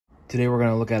Today we're going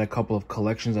to look at a couple of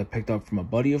collections I picked up from a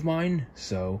buddy of mine,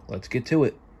 so let's get to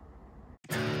it.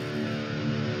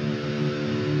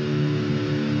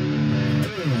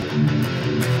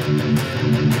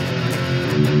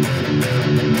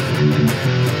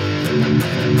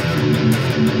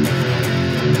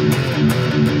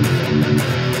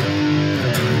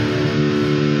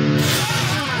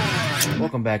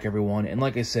 Welcome back, everyone, and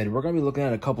like I said, we're going to be looking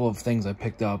at a couple of things I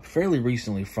picked up fairly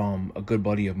recently from a good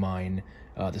buddy of mine,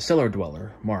 the Cellar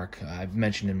Dweller, Mark. I've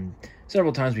mentioned him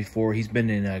several times before. He's been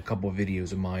in a couple of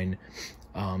videos of mine,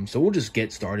 so we'll just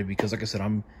get started because, like I said,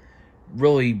 I'm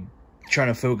really trying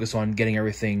to focus on getting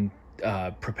everything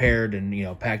prepared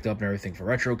and, packed up and everything for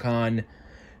RetroCon.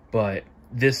 But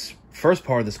this first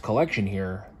part of this collection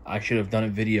here, I should have done a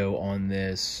video on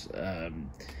this.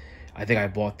 I think I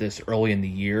bought this early in the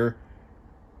year.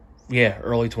 Yeah,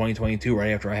 early 2022,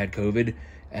 right after I had COVID,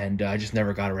 and I just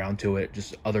never got around to it.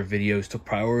 Just other videos took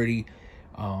priority.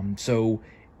 So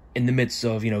in the midst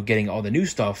of, getting all the new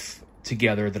stuff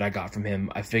together that I got from him,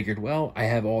 I figured, well, I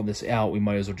have all this out, we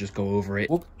might as well just go over it.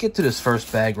 We'll get to this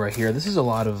first bag right here. This is a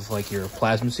lot of, like, your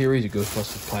Plasma series, your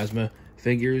Ghostbusters Plasma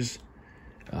figures.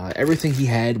 Everything he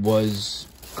had was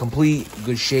complete,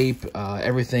 good shape.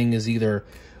 Everything is either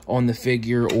on the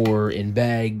figure or in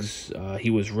bags. He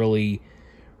was really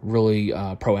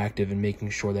proactive in making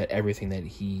sure that everything that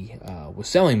he was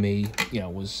selling me,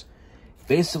 was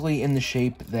basically in the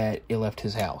shape that it left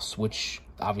his house, which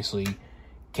obviously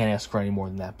can't ask for any more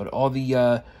than that. But all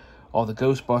the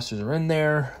Ghostbusters are in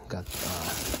there. Got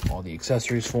all the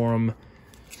accessories for him.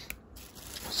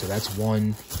 So that's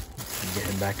one. Get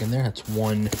him back in there. That's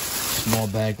one small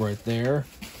bag right there.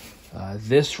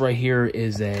 This right here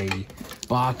is a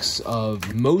box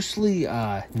of mostly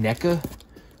NECA.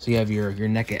 So you have your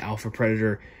NECA Alpha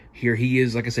Predator here. He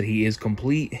is, like I said, he is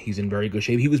complete. He's in very good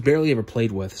shape. He was barely ever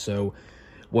played with. So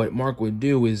what Mark would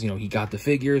do is, he got the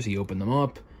figures, he opened them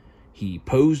up, he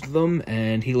posed them,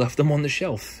 and he left them on the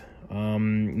shelf.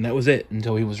 And that was it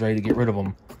until he was ready to get rid of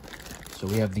them. So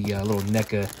we have the little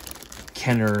NECA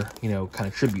Kenner, kind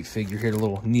of tribute figure here, the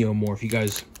little Neomorph. You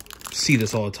guys see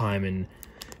this all the time in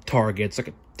Target. It's like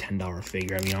a $10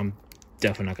 figure. I mean, I'm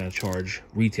definitely not going to charge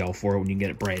retail for it when you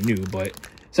get it brand new, but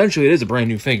essentially it is a brand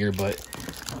new figure. But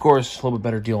of course, a little bit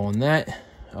better deal on that.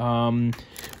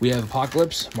 We have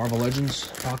Apocalypse, Marvel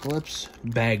Legends Apocalypse,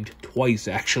 bagged twice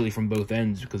actually from both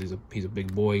ends because he's a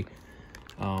big boy.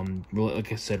 Really,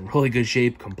 like I said, really good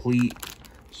shape, complete.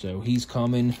 So he's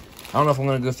coming. I don't know if I'm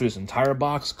gonna go through this entire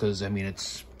box because I mean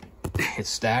it's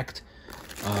stacked.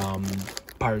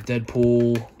 Pirate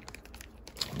Deadpool.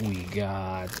 We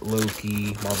got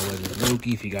Loki, Marvel Legends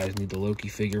Loki. If you guys need the Loki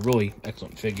figure, really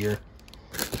excellent figure.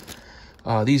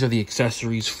 These are the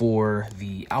accessories for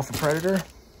the Alpha Predator.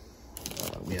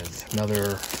 We have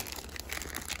another,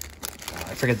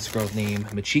 I forget this girl's name,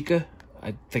 Machika.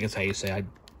 I think that's how you say. I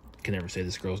can never say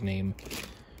this girl's name.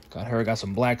 Got her. Got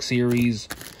some Black Series,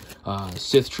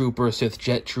 Sith Trooper, Sith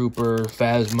Jet Trooper,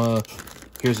 Phasma.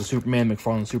 Here's the Superman,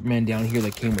 McFarlane Superman down here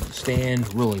that came with the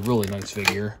stand. Really nice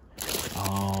figure.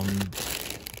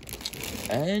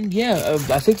 And yeah,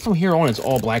 I think from here on it's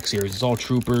all Black Series. It's all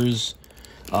Troopers.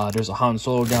 There's a Han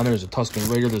Solo down there. There's a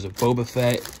Tusken Raider. There's a Boba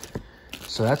Fett.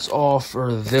 So that's all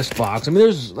for this box. I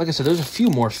mean, like I said, there's a few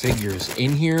more figures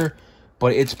in here,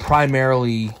 but it's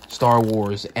primarily Star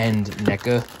Wars and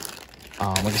NECA.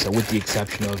 Like I said, with the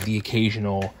exception of the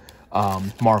occasional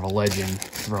Marvel Legend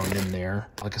thrown in there.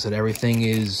 Like I said, everything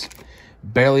is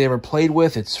barely ever played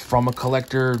with. It's from a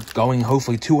collector going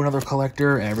hopefully to another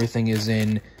collector. Everything is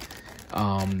in,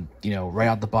 right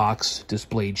out the box,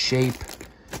 displayed shape.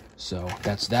 So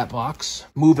that's that box.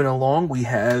 Moving along, we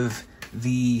have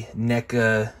the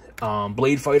NECA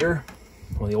Blade Fighter.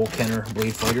 One of the old Kenner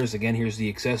Blade Fighters. Again, here's the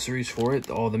accessories for it.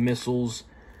 All the missiles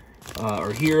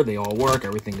are here. They all work.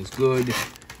 Everything is good.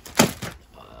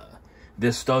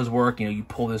 This does work. You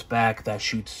pull this back, that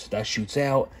shoots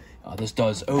out. This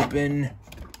does open.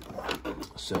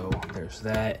 So there's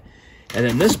that. And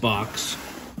then this box,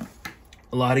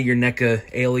 a lot of your NECA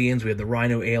aliens. We have the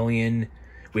Rhino alien.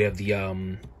 We have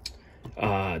the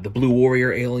Blue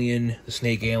Warrior alien, the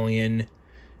Snake alien,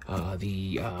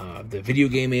 the video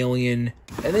game alien,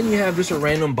 and then you have just a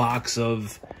random box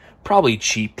of probably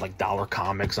cheap, like dollar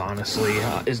comics, honestly.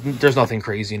 There's nothing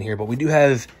crazy in here, but we do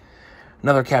have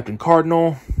another Captain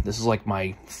Cardinal. This is like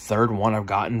my third one I've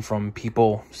gotten from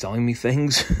people selling me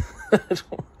things. I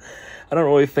don't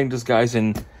really think this guy's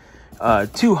in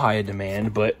too high a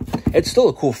demand, but it's still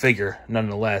a cool figure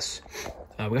nonetheless.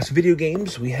 We got some video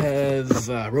games. We have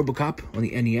RoboCop on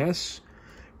the NES.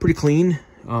 Pretty clean.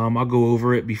 I'll go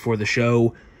over it before the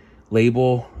show.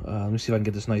 Label. Let me see if I can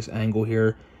get this nice angle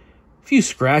here. few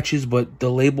scratches, but the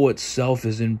label itself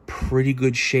is in pretty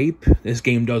good shape. This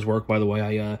game does work, by the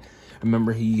way. I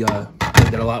remember he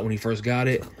played that a lot when he first got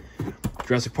it.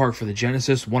 Jurassic Park for the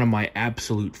Genesis, one of my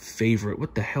absolute favorite.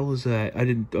 What the hell is that?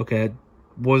 Okay, I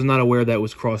was not aware that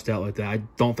was crossed out like that. I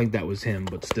don't think that was him,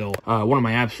 but still. One of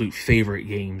my absolute favorite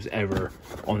games ever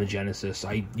on the Genesis.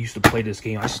 I used to play this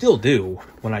game. I still do.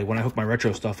 When I hook my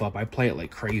retro stuff up, I play it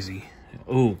like crazy.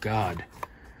 Oh, God.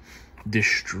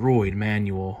 Destroyed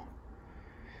manual.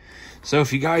 So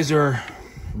if you guys are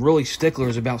really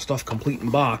sticklers about stuff complete in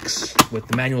box, with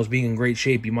the manuals being in great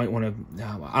shape, you might want to,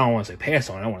 I don't want to say pass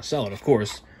on it, I want to sell it, of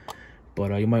course,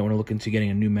 but you might want to look into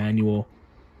getting a new manual.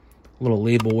 A little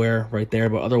label wear right there,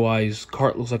 but otherwise,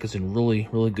 cart looks like it's in really,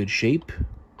 really good shape.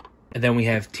 And then we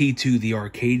have T2, the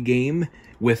arcade game,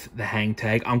 with the hang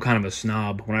tag. I'm kind of a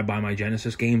snob. When I buy my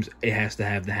Genesis games, it has to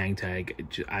have the hang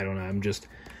tag. I don't know,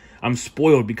 I'm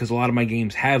spoiled because a lot of my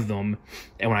games have them,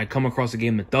 and when I come across a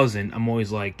game that doesn't, I'm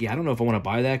always like, yeah, I don't know if I want to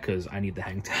buy that because I need the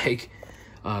hang tag.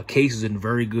 Case is in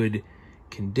very good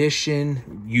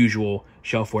condition, usual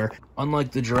shelfware.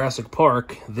 Unlike the Jurassic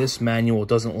Park, this manual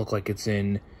doesn't look like it's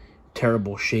in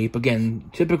terrible shape.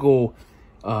 Again, typical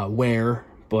wear,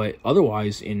 but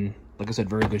otherwise in, like I said,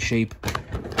 very good shape.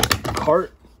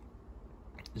 Cart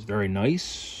is very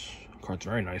nice. Cart's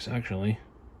very nice, actually.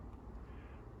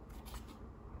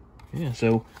 Yeah,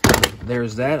 so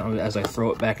there's that as I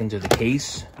throw it back into the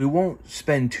case. We won't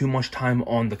spend too much time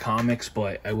on the comics,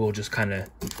 but I will just kind of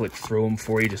flick through them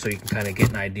for you just so you can kind of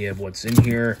get an idea of what's in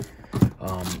here.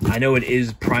 I know it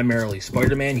is primarily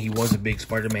Spider-Man. He was a big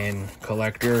Spider-Man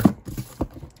collector.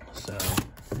 So,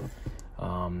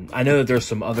 I know that there's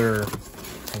some other...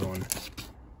 Hold on.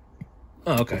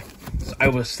 Oh, okay. So I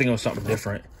was thinking of something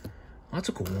different. Oh, that's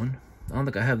a cool one. I don't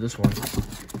think I have this one.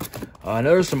 I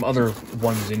know there's some other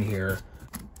ones in here.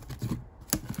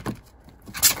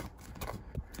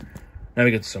 Now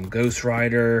we get some Ghost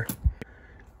Rider.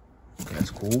 Okay, that's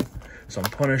cool. Some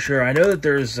Punisher. I know that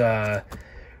there's,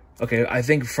 okay, I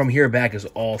think from here back is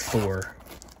all Thor.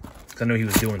 Because I know he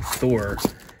was doing Thor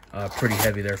pretty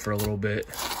heavy there for a little bit.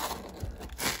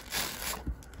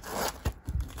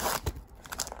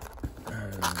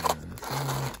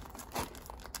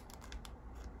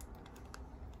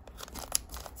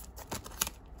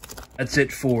 That's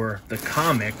it for the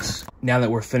comics. Now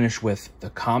that we're finished with the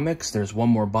comics, there's one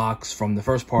more box from the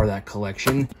first part of that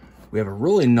collection. We have a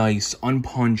really nice,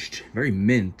 unpunched, very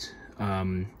mint, 3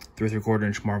 3/4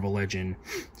 inch Marvel Legend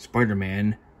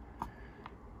Spider-Man.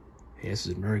 Yeah, this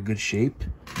is in very good shape.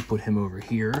 Put him over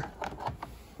here.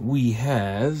 We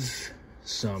have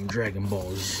some Dragon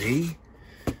Ball Z.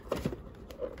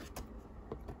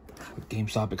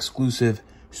 GameStop exclusive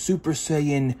Super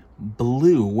Saiyan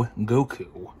Blue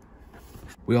Goku.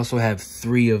 We also have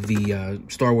 3 of the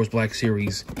Star Wars Black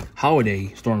Series Holiday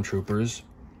Stormtroopers.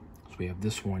 So we have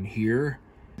this one here.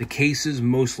 The cases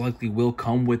most likely will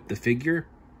come with the figure.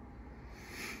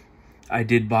 I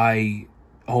did buy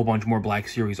a whole bunch more Black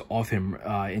Series off him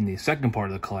in the second part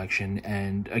of the collection.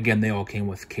 And again, they all came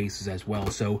with cases as well.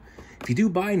 So if you do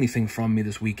buy anything from me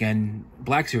this weekend,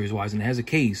 Black Series wise, and it has a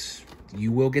case,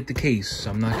 you will get the case.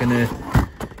 I'm not going to,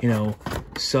 you know,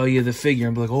 sell you the figure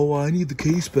and be like, oh, I need the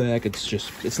case back. It's just,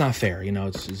 it's not fair, you know.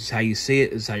 It's how you see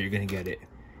it is how you're gonna get it.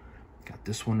 Got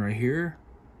this one right here.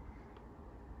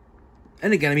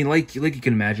 And again, I mean, like you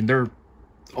can imagine, they're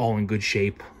all in good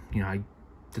shape. You know,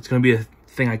 it's gonna be a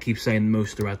thing I keep saying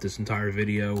most throughout this entire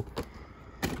video.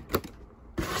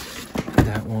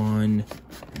 That one.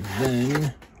 And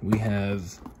then we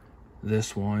have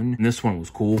this one. And this one was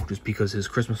cool just because his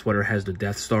Christmas sweater has the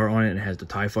Death Star on it and it has the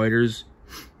TIE Fighters.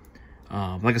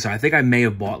 Like I said, I think I may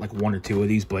have bought like 1 or 2 of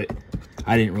these, but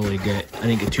I didn't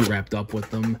get too wrapped up with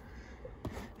them.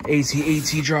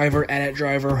 AT-AT driver, AT-AT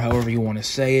driver, however you want to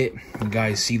say it. You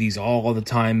guys see these all the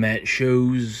time at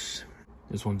shows.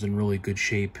 This one's in really good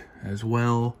shape as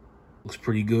well. Looks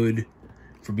pretty good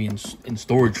for being in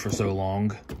storage for so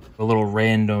long. A little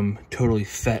random, totally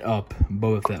fet up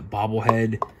Boba Fett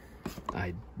bobblehead.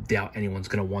 I doubt anyone's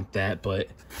going to want that, but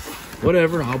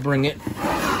whatever, I'll bring it.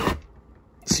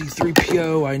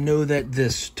 C-3PO, I know that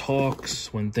this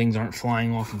talks when things aren't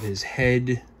flying off of his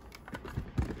head.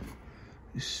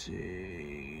 Let's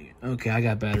see. Okay, I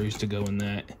got batteries to go in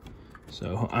that.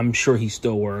 So I'm sure he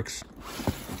still works.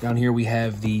 Down here we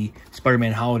have the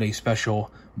Spider-Man Holiday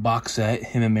Special box set,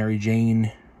 him and Mary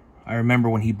Jane. I remember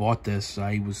when he bought this,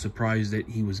 I was surprised that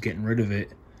he was getting rid of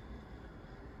it.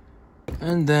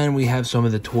 And then we have some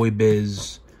of the Toy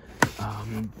Biz,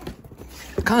 kind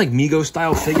of like Mego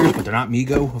style figures, but they're not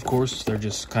Mego, of course. They're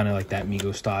just kind of like that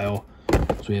Mego style.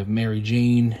 So we have Mary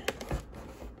Jane.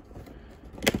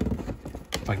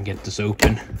 I can get this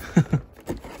open.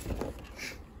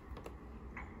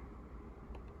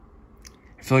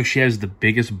 I feel like she has the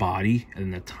biggest body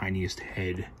and the tiniest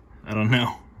head. I don't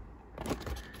know.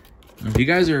 If you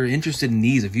guys are interested in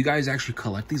these, if you guys actually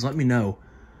collect these, let me know.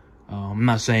 I'm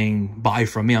not saying buy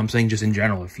from me. I'm saying just in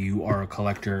general, if you are a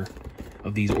collector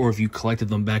of these, or if you collected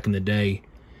them back in the day,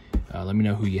 let me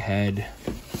know who you had.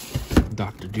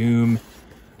 Dr. Doom.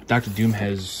 Dr. Doom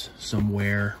has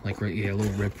somewhere, like, right, yeah, a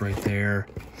little rip right there.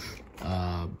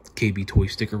 KB toy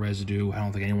sticker residue. I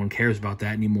don't think anyone cares about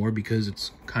that anymore because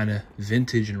it's kind of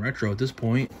vintage and retro at this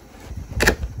point.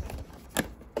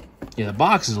 Yeah, the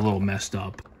box is a little messed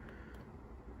up.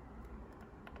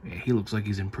 Yeah, he looks like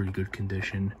he's in pretty good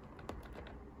condition.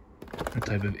 No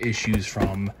type of issues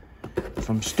from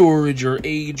storage or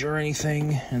age or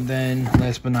anything. And then,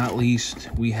 last but not least,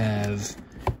 we have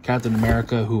Captain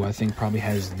America, who I think probably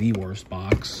has the worst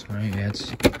box, right? Yeah,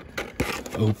 it's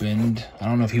opened. I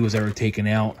don't know if he was ever taken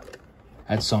out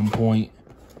at some point,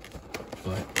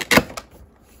 but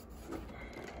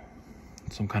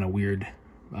some kind of weird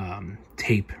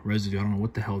tape residue. I don't know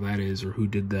what the hell that is or who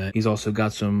did that. He's also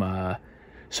got some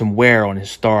wear on his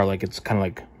star, like it's kind of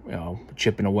like, you know,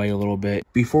 chipping away a little bit.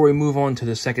 Before we move on to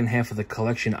the second half of the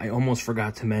collection, I almost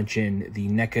forgot to mention the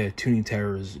Neca Tuning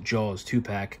Terrors Jaws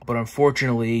 2-pack, but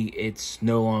unfortunately, it's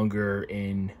no longer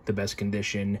in the best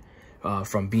condition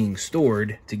from being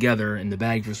stored together in the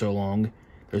bag for so long.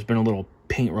 There's been a little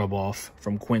paint rub off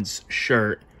from Quint's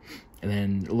shirt, and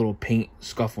then a little paint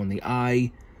scuff on the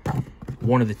eye.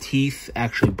 One of the teeth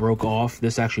actually broke off.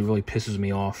 This actually really pisses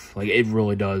me off. Like, it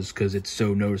really does, because it's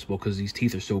so noticeable, because these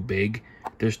teeth are so big.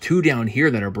 There's two down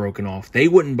here that are broken off. They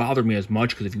wouldn't bother me as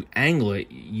much, because if you angle it,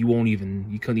 you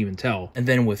couldn't even tell. And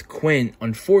then with Quint,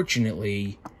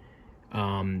 unfortunately,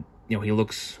 you know, he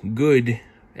looks good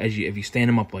if you stand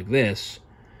him up like this,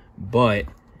 but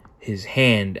his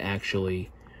hand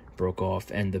actually broke off,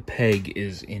 and the peg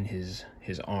is in his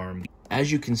arm.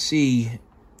 As you can see,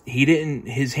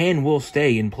 his hand will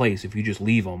stay in place if you just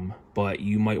leave him, but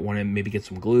you might want to maybe get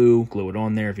some glue it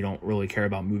on there if you don't really care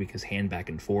about moving his hand back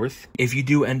and forth. If you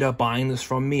do end up buying this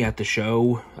from me at the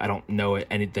show, I don't know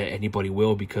that anybody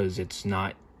will, because it's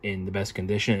not in the best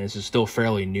condition. This is still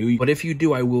fairly new, but if you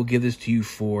do, I will give this to you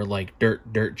for like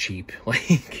dirt cheap.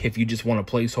 Like, if you just want a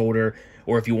placeholder,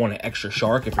 or if you want an extra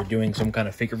shark, if you're doing some kind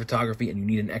of figure photography and you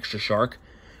need an extra shark.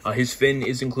 His fin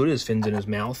is included. His fin's in his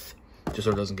mouth, just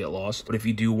so it doesn't get lost. But if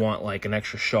you do want like an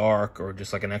extra shark, or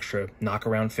just like an extra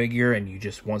knockaround figure, and you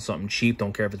just want something cheap,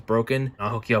 don't care if it's broken, I'll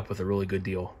hook you up with a really good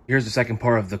deal. Here's the second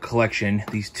part of the collection,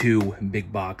 these two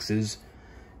big boxes.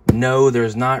 No,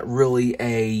 there's not really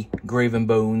a Graven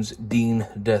Bones Dean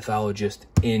Deathologist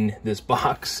in this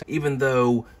box, even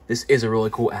though this is a really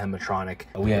cool animatronic.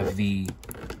 We have the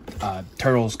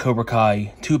Turtles Cobra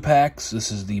Kai 2-packs.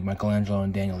 This is the Michelangelo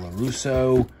and Daniel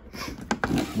LaRusso.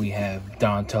 We have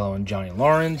Donatello and Johnny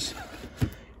Lawrence.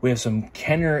 We have some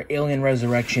Kenner Alien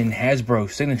Resurrection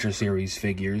Hasbro Signature Series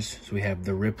figures. So we have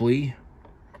the Ripley.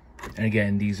 And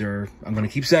again, these are, I'm going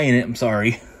to keep saying it, I'm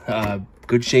sorry.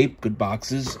 Good shape, good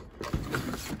boxes.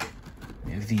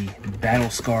 We have the Battle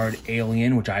Scarred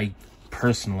Alien, which I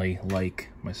personally like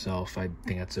myself. I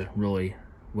think that's a really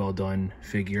well done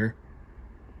figure.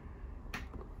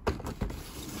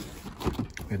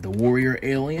 We have the Warrior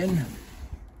Alien.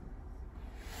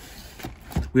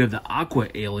 We have the Aqua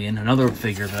Alien, another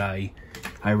figure that I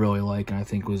really like and I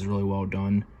think was really well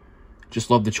done. Just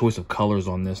love the choice of colors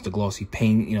on this. The glossy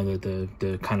paint, you know,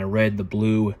 the kind of red, the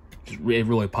blue. It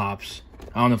really pops.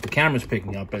 I don't know if the camera's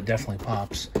picking up, but it definitely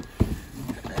pops.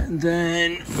 And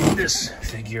then this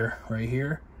figure right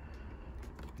here.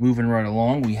 Moving right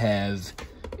along, we have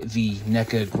the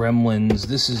NECA Gremlins.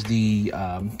 This is the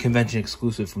convention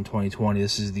exclusive from 2020.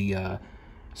 This is the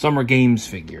Summer Games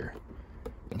figure.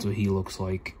 That's what he looks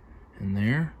like in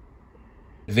there.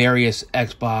 Various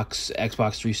Xbox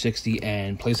 360,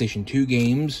 and PlayStation 2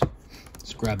 games.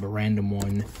 Let's grab a random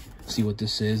one, see what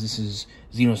this is. This is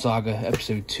Xenosaga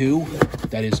Episode 2.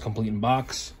 That is complete in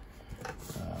box.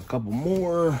 A couple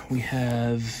more. We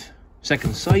have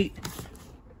Second Sight,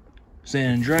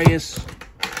 San Andreas,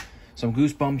 some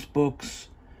Goosebumps books.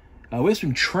 We have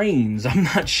some trains. I'm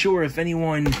not sure if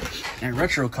anyone at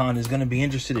RetroCon is going to be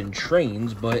interested in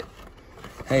trains, but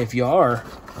hey, if you are,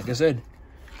 like I said,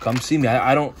 come see me.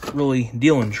 I don't really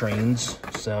deal in trains,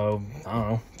 so I don't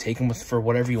know. Take them for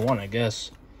whatever you want, I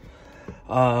guess.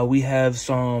 We have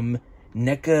some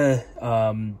NECA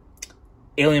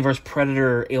Alien vs.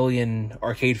 Predator Alien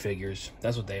arcade figures.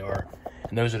 That's what they are.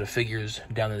 And those are the figures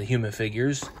down to the human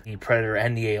figures, the Predator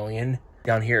and the Alien.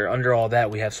 Down here, under all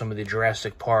that, we have some of the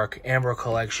Jurassic Park Amber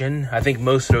collection. I think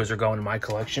most of those are going to my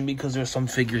collection because there's some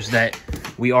figures that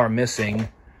we are missing.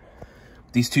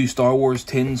 These two Star Wars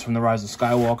tins from The Rise of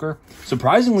Skywalker.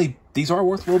 Surprisingly, these are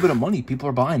worth a little bit of money. People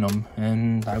are buying them.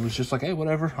 And I was just like, hey,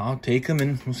 whatever. I'll take them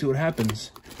and we'll see what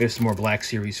happens. There's some more Black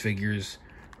Series figures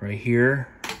right here.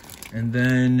 And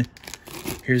then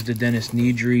here's the Dennis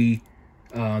Nedry.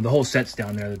 The whole set's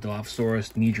down there. The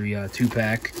Dilophosaurus Nedry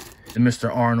 2-pack. The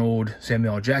Mr. Arnold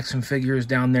Samuel L. Jackson figures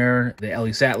down there. The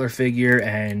Ellie Sattler figure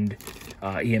and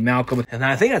Ian Malcolm. And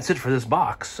I think that's it for this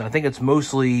box. I think it's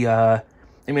mostly...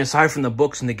 I mean, aside from the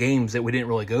books and the games that we didn't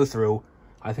really go through,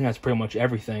 I think that's pretty much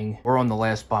everything. We're on the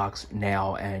last box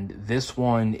now, and this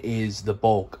one is the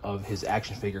bulk of his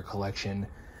action figure collection.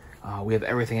 We have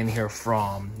everything in here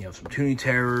from, you know, some Toony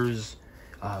Terrors,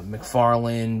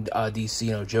 McFarlane,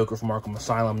 DC, Joker from Arkham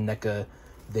Asylum, NECA,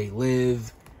 They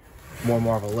Live, more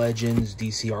Marvel Legends,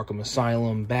 DC Arkham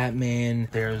Asylum, Batman.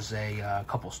 There's a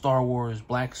couple Star Wars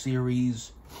Black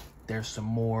Series. There's some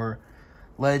more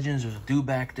Legends. There's a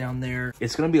Dewback down there.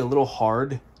 It's going to be a little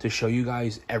hard to show you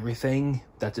guys everything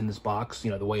that's in this box,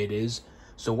 the way it is.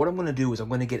 So what I'm going to do is I'm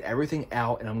going to get everything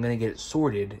out and I'm going to get it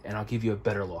sorted and I'll give you a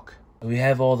better look. We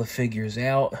have all the figures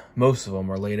out. Most of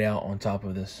them are laid out on top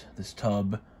of this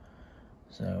tub.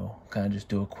 So kind of just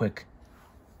do a quick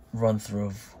run through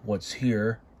of what's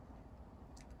here.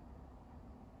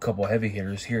 A couple heavy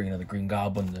hitters here, the Green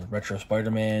Goblin, the Retro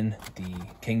Spider-Man, the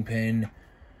Kingpin.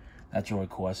 That's really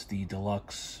cool. That's the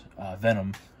deluxe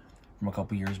Venom from a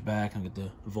couple years back. I'll get the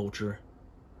Vulture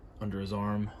under his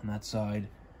arm on that side.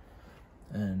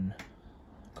 And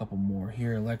a couple more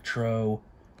here. Electro.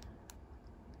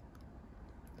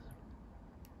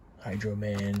 Hydro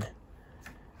Man.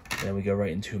 Then we go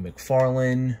right into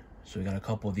McFarlane. So we got a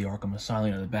couple of the Arkham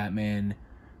Asylum, the Batman,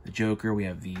 the Joker. We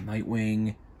have the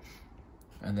Nightwing.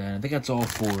 And then I think that's all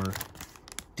for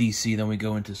DC. Then we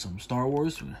go into some Star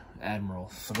Wars. Admiral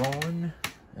Thrawn.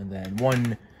 And then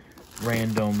one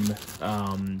random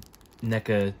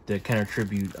NECA, the Kenner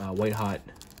Tribute White Hot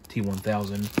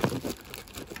T-1000.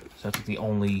 So that's the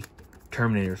only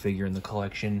Terminator figure in the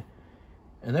collection.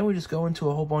 And then we just go into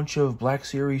a whole bunch of Black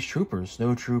Series Troopers.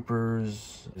 Snow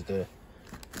Troopers. The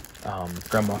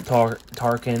Grand Moff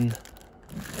Tarkin.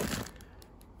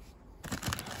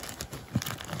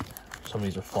 Some of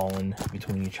these are falling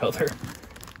between each other.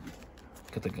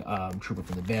 Got the Trooper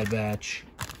from the Bad Batch.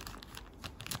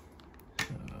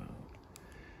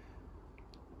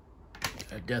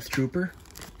 A Death Trooper.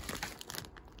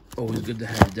 Always good to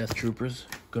have Death Troopers.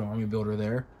 Good army builder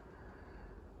there.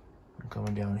 I'm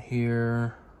coming down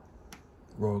here.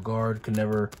 Royal Guard. Could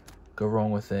never go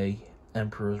wrong with a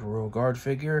Emperor's Royal Guard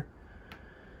figure.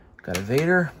 Got a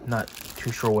Vader. Not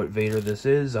too sure what Vader this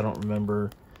is. I don't remember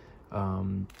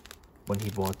when he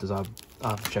bought this. I'll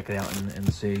have to check it out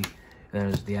and see. And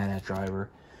there's the AT-AT driver.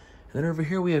 And then over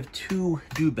here we have two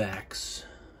Dewbacks.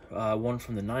 One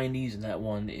from the 90s, and that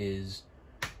one is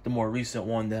the more recent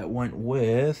one that went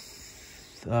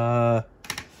with... I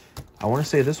want to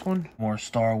say this one. More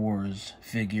Star Wars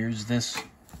figures. This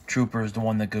Trooper is the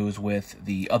one that goes with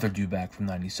the other Dewback from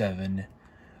 97.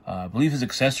 I believe his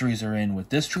accessories are in with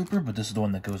this Trooper, but this is the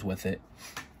one that goes with it.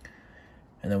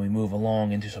 And then we move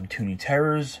along into some Toony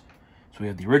Terrors. So we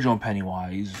have the original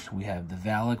Pennywise. We have the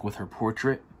Valak with her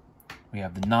portrait. We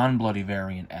have the non-bloody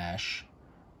variant Ash.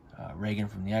 Reagan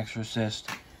from The Exorcist.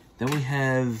 Then we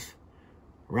have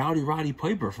Rowdy Roddy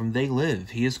Piper from They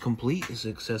Live. He is complete. His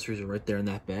accessories are right there in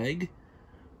that bag.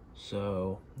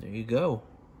 So there you go.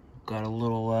 Got a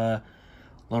little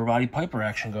Roddy Piper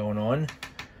action going on.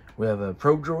 We have a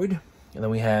probe droid, and then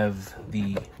we have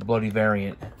the bloody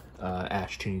variant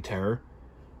Ash Toony Terror.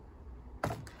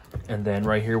 And then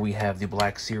right here we have the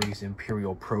Black Series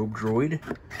Imperial probe droid.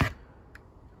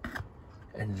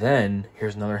 And then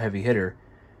here's another heavy hitter.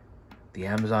 The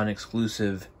Amazon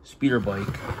exclusive speeder bike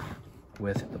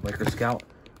with the Biker Scout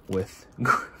with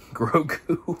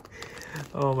Grogu.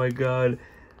 Oh my god.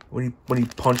 When he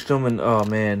punched him, and oh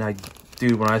man,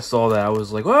 dude, when I saw that I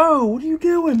was like, whoa, what are you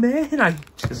doing, man? I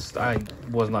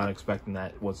was not expecting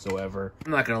that whatsoever.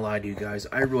 I'm not gonna lie to you guys,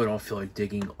 I really don't feel like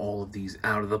digging all of these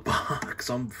out of the box.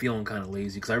 I'm feeling kind of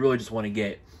lazy because I really just want to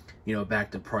get,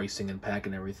 back to pricing and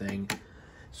packing everything.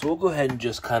 So we'll go ahead and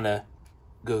just kind of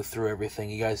go through everything.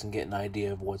 You guys can get an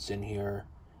idea of what's in here.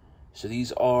 So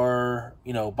these are,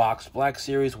 boxed Black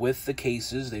Series with the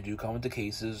cases. They do come with the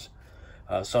cases.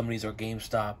 Some of these are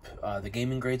GameStop, the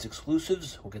Gaming Grades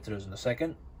exclusives. We'll get to those in a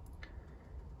second.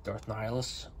 Darth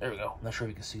Nihilus. There we go. I'm not sure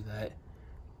if you can see that.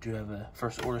 Do have a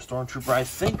First Order Stormtrooper. I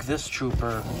think this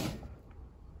trooper...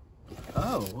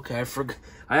 Oh, okay.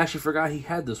 I actually forgot he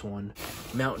had this one.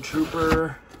 Mountain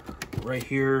Trooper, right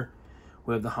here.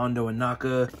 We have the Hondo and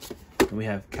Neca, and we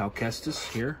have Cal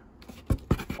Kestis here.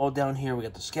 All down here, we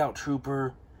got the Scout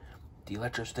Trooper, the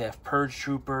Electro Staff Purge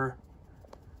Trooper,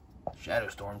 Shadow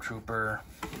Storm Trooper.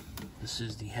 This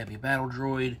is the Heavy Battle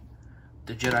Droid,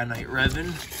 the Jedi Knight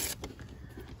Revan.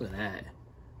 Look at that.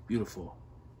 Beautiful.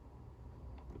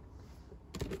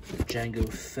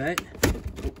 Jango Fett.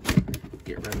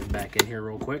 Get Revan back in here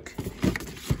real quick.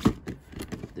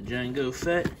 The Jango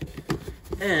Fett.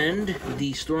 And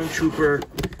the Stormtrooper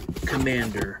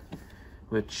Commander.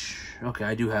 Which, okay,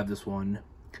 I do have this one.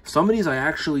 Some of these I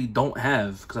actually don't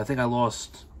have, because I think I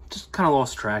just kind of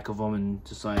lost track of them and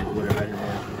decided whatever, I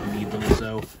didn't really need them.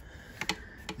 So,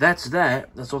 that's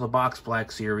that. That's all the Box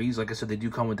Black series. Like I said, they do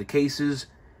come with the cases.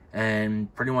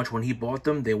 And pretty much when he bought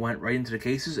them, they went right into the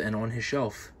cases and on his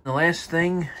shelf. The last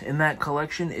thing in that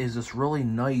collection is this really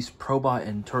nice Probot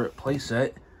and Turret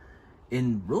playset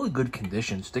in really good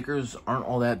condition. Stickers aren't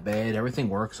all that bad. Everything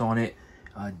works on it.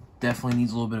 Definitely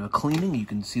needs a little bit of a cleaning. You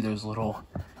can see there's a little,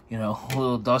 you know, a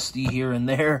little dusty here and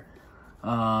there.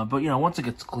 But, you know, once it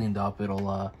gets cleaned up,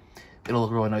 it'll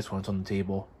look really nice when it's on the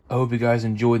table. I hope you guys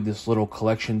enjoyed this little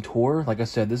collection tour. Like I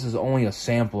said, this is only a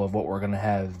sample of what we're going to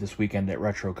have this weekend at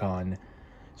RetroCon.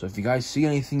 So if you guys see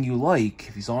anything you like,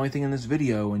 if you saw anything in this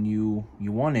video and you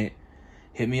want it,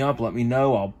 hit me up, let me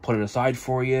know. I'll put it aside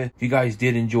for you. If you guys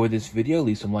did enjoy this video,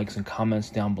 leave some likes and comments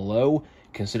down below.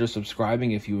 Consider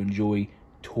subscribing if you enjoy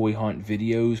toy hunt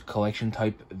videos, collection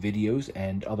type videos,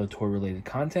 and other toy related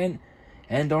content.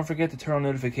 And don't forget to turn on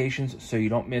notifications so you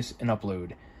don't miss an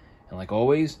upload. And like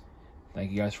always,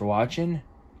 thank you guys for watching.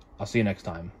 I'll see you next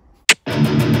time.